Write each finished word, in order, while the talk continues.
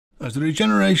As the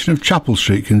regeneration of Chapel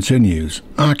Street continues,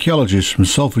 archaeologists from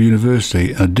Salford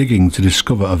University are digging to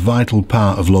discover a vital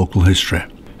part of local history.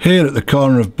 Here at the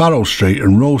corner of Barrow Street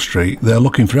and Rowe Street, they are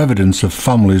looking for evidence of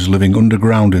families living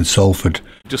underground in Salford.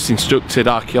 Just instructed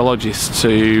archaeologists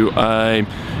to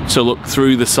look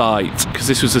through the site, because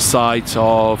this was a site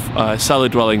of cellar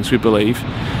dwellings, we believe,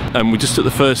 and we're just at the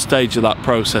first stage of that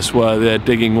process where they're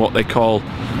digging what they call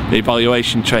the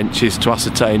evaluation trenches to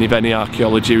ascertain if any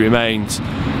archaeology remains.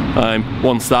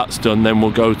 Once that's done, then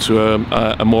we'll go to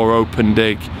a more open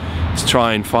dig to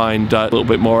try and find a little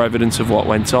bit more evidence of what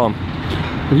went on.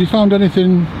 Have you found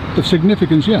anything of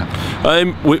significance yet?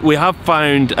 We have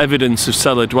found evidence of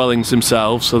cellar dwellings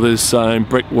themselves, so there's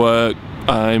brickwork,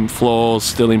 floors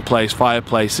still in place,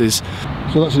 fireplaces.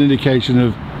 So that's an indication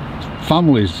of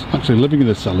families actually living in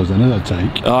the cellars then, I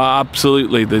take?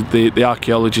 Absolutely. The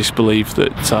archaeologists believe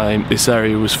that this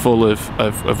area was full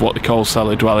of what they call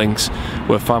cellar dwellings,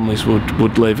 where families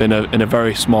would live in a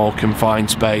very small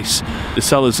confined space. The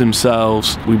cellars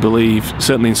themselves, we believe,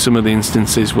 certainly in some of the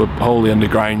instances, were wholly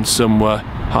underground, some were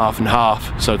half and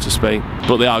half, so to speak,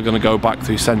 but they are going to go back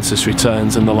through census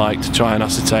returns and the like to try and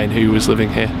ascertain who was living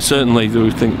here. Certainly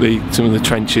we think some of the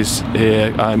trenches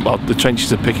here, the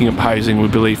trenches are picking up housing, we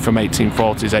believe, from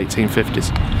 1840s,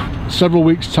 1850s. Several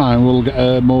weeks' time we'll get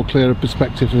a more clearer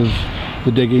perspective of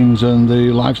the diggings and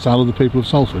the lifestyle of the people of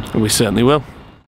Salford. We certainly will.